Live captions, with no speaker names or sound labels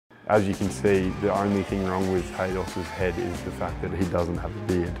as you can see, the only thing wrong with Haydos's head is the fact that he doesn't have a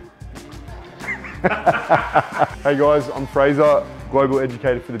beard. Hey guys, I'm Fraser, Global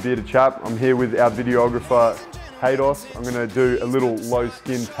Educator for the Bearded Chap. I'm here with our videographer, Hayden. I'm going to do a little low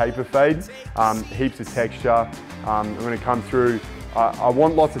skin taper fade, heaps of texture. I'm going to come through. I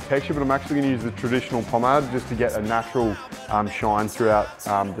want lots of texture, but I'm actually going to use the traditional pomade just to get a natural shine throughout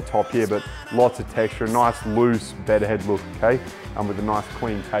the top here, but lots of texture, a nice loose bedhead look, okay? With a nice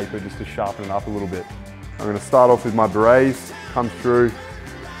clean taper just to sharpen it up a little bit. I'm going to start off with my berets, come through,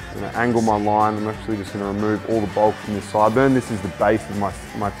 I'm going to angle my line. I'm actually just going to remove all the bulk from this sideburn. This is the base of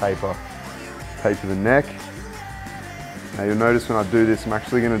my taper. Taper the neck. Now you'll notice when I do this, I'm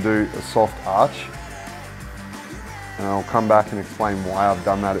actually going to do a soft arch. And I'll come back and explain why I've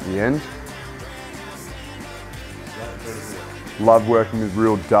done that at the end. Love working with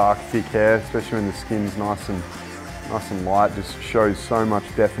real dark, thick hair, especially when the skin's nice and light. Just shows so much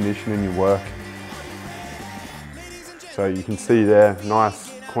definition in your work. So you can see there,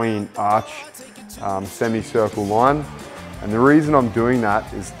 nice, clean arch, semicircle line. And the reason I'm doing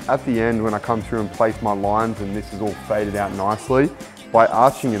that is at the end when I come through and place my lines and this is all faded out nicely, by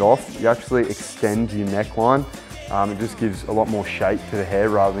arching it off, you actually extend your neckline. It just gives a lot more shape to the hair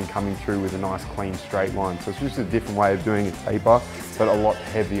rather than coming through with a nice clean straight line. So it's just a different way of doing a taper, but a lot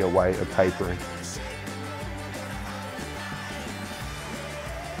heavier way of tapering.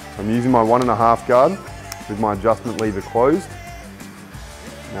 So I'm using my 1.5 guard with my adjustment lever closed.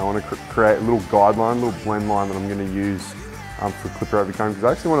 Now I want to create a little guideline, a little blend line that I'm going to use for clipper over comb, because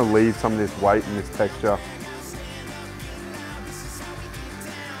I actually want to leave some of this weight and this texture.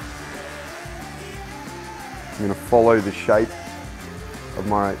 I'm going to follow the shape of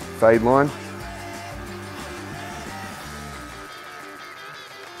my fade line.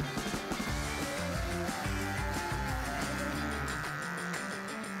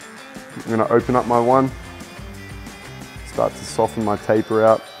 I'm going to open up my one, start to soften my taper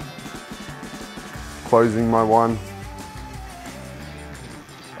out, closing my one,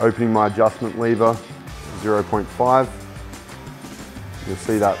 opening my adjustment lever, 0.5. You'll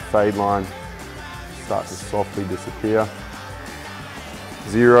see that fade line start to softly disappear.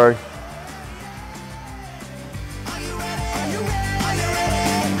 0.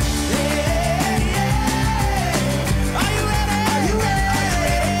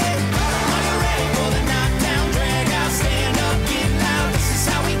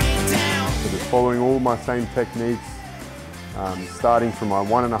 Following all my same techniques, starting from my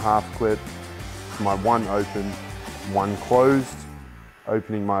 1.5 clip, my 1 open, 1 closed,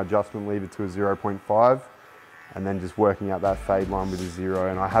 opening my adjustment lever to a 0.5, and then just working out that fade line with a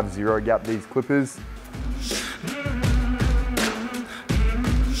 0. And I have 0 gap these clippers.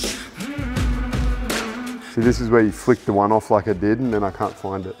 So this is where you flick the one off like I did, and then I can't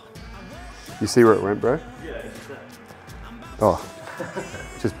find it. You see where it went, bro? Yeah, it's there. Oh.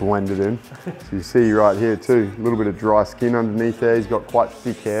 Just blended in. So you see right here too, a little bit of dry skin underneath there. He's got quite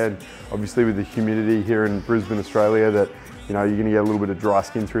thick hair, and obviously with the humidity here in Brisbane, Australia, that you're going to get a little bit of dry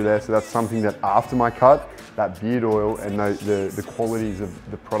skin through there. So that's something that after my cut, that beard oil and the qualities of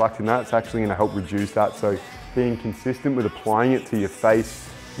the product in that, it's actually going to help reduce that. So being consistent with applying it to your face,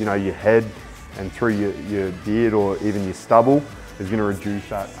 your head, and through your beard or even your stubble is going to reduce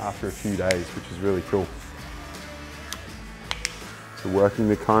that after a few days, which is really cool. So working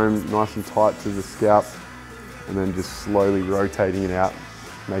the comb nice and tight to the scalp and then just slowly rotating it out,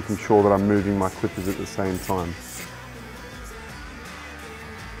 making sure that I'm moving my clippers at the same time.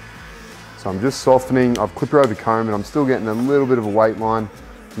 So I'm just softening, I've clipper over comb and I'm still getting a little bit of a weight line.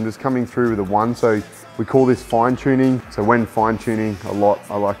 I'm just coming through with a 1, so we call this fine tuning. So when fine tuning a lot,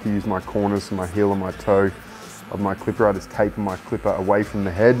 I like to use my corners, so my heel and my toe of my clipper. I just taper my clipper away from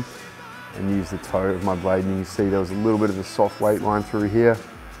the head and use the toe of my blade, and you can see there was a little bit of a soft weight line through here.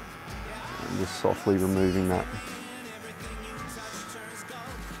 I'm just softly removing that.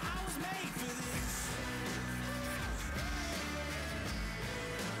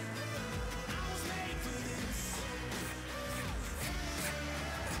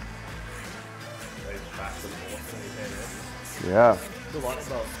 Yeah. The light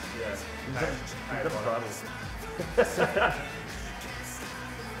bulb. Yeah.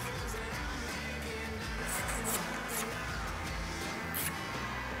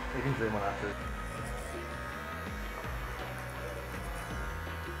 You can zoom on after.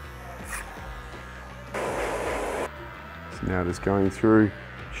 So now just going through,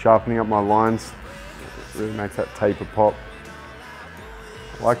 sharpening up my lines, really makes that taper pop.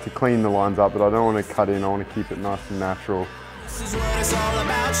 I like to clean the lines up, but I don't want to cut in, I want to keep it nice and natural. This is what it's all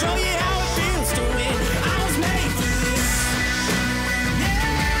about, show you how it feels to win. I was made for this. Yeah,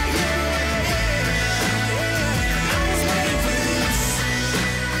 yeah.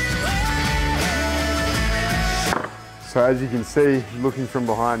 So as you can see, looking from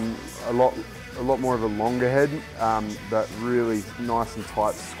behind, a lot more of a longer head, that really nice and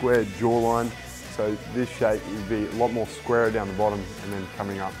tight square jawline. So this shape would be a lot more squarer down the bottom and then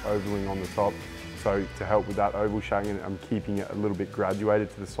coming up ovaling on the top. So to help with that oval shape, I'm keeping it a little bit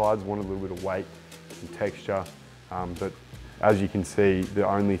graduated to the sides, want a little bit of weight and texture. But as you can see, the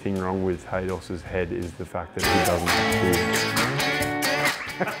only thing wrong with Haydos's head is the fact that he doesn't have a beard.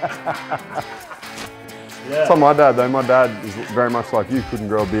 Yeah. It's like my dad though. My dad is very much like you, couldn't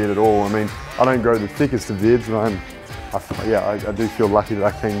grow a beard at all. I mean, I don't grow the thickest of beards, and I do feel lucky that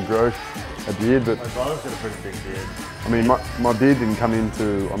I can grow a beard. But my brother's got a pretty big beard. I mean, my beard didn't come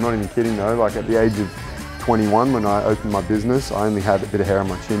into, I'm not even kidding though, like at the age of 21 when I opened my business, I only had a bit of hair on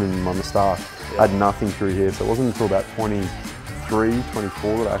my chin and my moustache. Yeah. I had nothing through here, so it wasn't until about 23,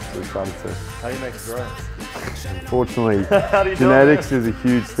 24 that I actually started to. How do you make it grow? Unfortunately, genetics is a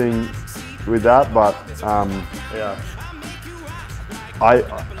huge thing with that, but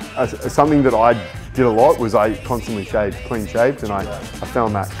something that I did a lot was I constantly shaved, clean shaved, and I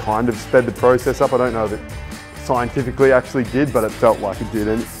found that kind of sped the process up. I don't know if it scientifically actually did, but it felt like it did.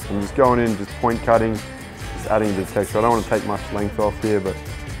 And I'm just going in, just point cutting, just adding a bit of texture. I don't want to take much length off here, but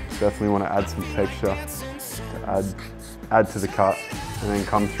definitely want to add some texture to add to the cut and then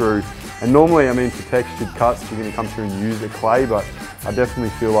come through. And normally, I mean, for textured cuts, you're going to come through and use a clay, but I definitely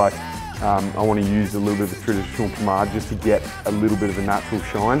feel like I want to use a little bit of a traditional pomade just to get a little bit of a natural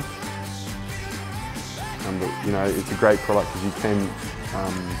shine. But you know, it's a great product because you can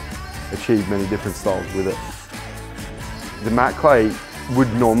achieve many different styles with it. The matte clay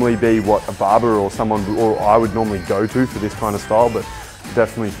would normally be what a barber or I would normally go to for this kind of style, but I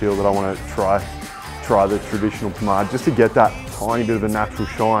definitely feel that I want to try the traditional pomade just to get that tiny bit of a natural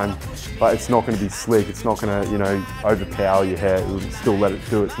shine. But it's not going to be slick, it's not going to, you know, overpower your hair, it will still let it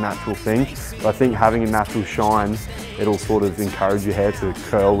do its natural thing. But I think having a natural shine, it'll sort of encourage your hair to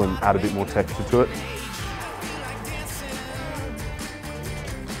curl and add a bit more texture to it.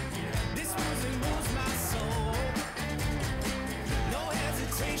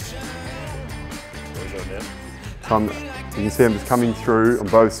 So you can see I'm just coming through on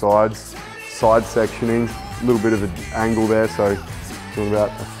both sides, side sectioning, a little bit of an angle there, so doing about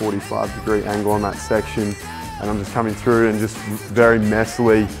a 45-degree angle on that section, and I'm just coming through and just very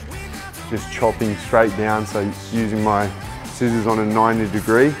messily just chopping straight down, so using my scissors on a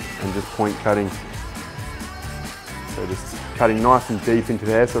 90-degree and just point cutting. So just cutting nice and deep into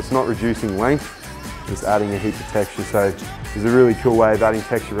the hair, so it's not reducing length, just adding a heap of texture. So it's a really cool way of adding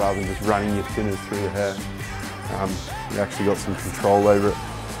texture rather than just running your thinners through the hair. You actually got some control over it.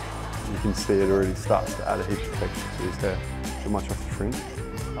 You can see it already starts to add a heap of texture to his hair. So much off the fringe?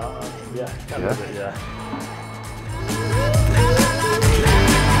 Yeah, kind of a bit, yeah.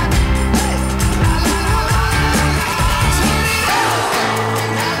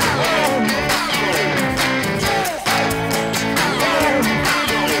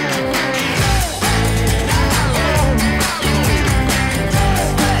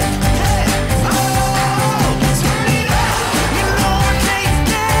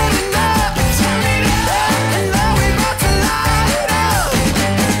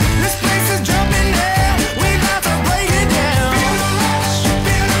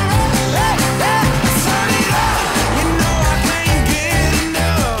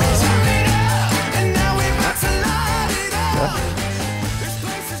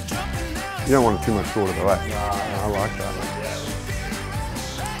 You don't want it too much shorter though, eh? No, I like that.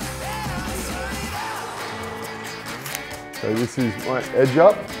 So this is my edge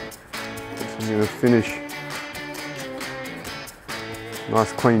up. So I'm going to finish,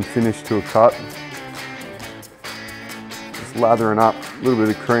 nice clean finish to a cut. Just lathering up, a little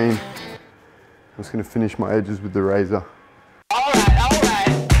bit of cream. I'm just going to finish my edges with the razor.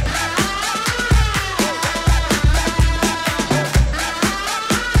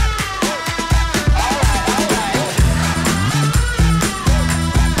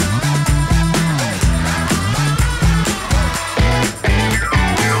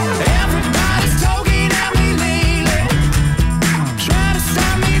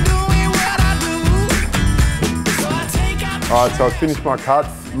 Alright, so I've finished my cut,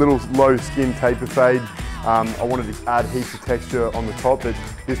 little low skin taper fade. I wanted to add heaps of texture on the top, but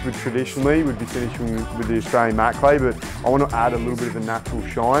this would traditionally be finishing with the Australian matte clay, but I want to add a little bit of a natural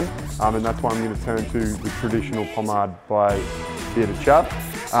shine, and that's why I'm going to turn to the traditional pomade by Chap.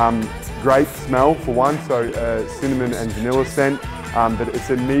 Great smell for one, so cinnamon and vanilla scent, but it's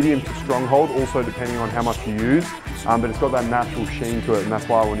a medium to strong hold, also depending on how much you use, but it's got that natural sheen to it, and that's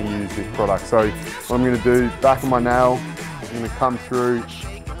why I want to use this product. So what I'm going to do, back of my nail, I'm going to come through,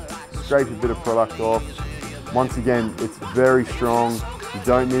 scrape a bit of product off, Once again, it's very strong. You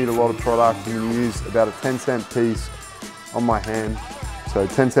don't need a lot of product. I'm going to use about a 10-cent piece on my hand. So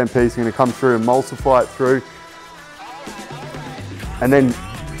 10-cent piece, I'm going to come through and emulsify it through. And then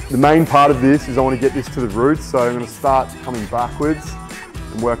the main part of this is I want to get this to the roots. So I'm going to start coming backwards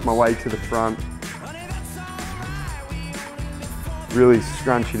and work my way to the front. Really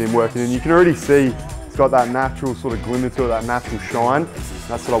scrunch it in, working, and you can already see it's got that natural sort of glimmer to it, that natural shine.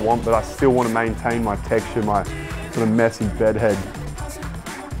 That's what I want, but I still want to maintain my texture, my sort of messy bed head.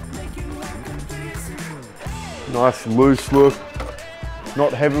 Nice loose look,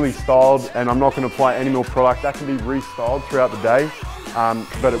 not heavily styled, and I'm not going to apply any more product. That can be restyled throughout the day,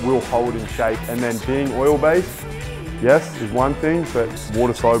 but it will hold in shape. And then being oil-based, yes, is one thing, but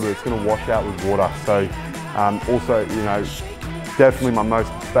water soluble, it's going to wash out with water. So also, you know, definitely my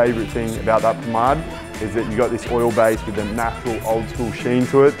most favourite thing about that pomade is that you got this oil base with a natural old school sheen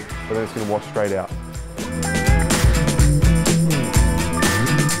to it, but then it's going to wash straight out.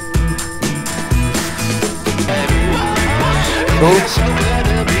 Cool.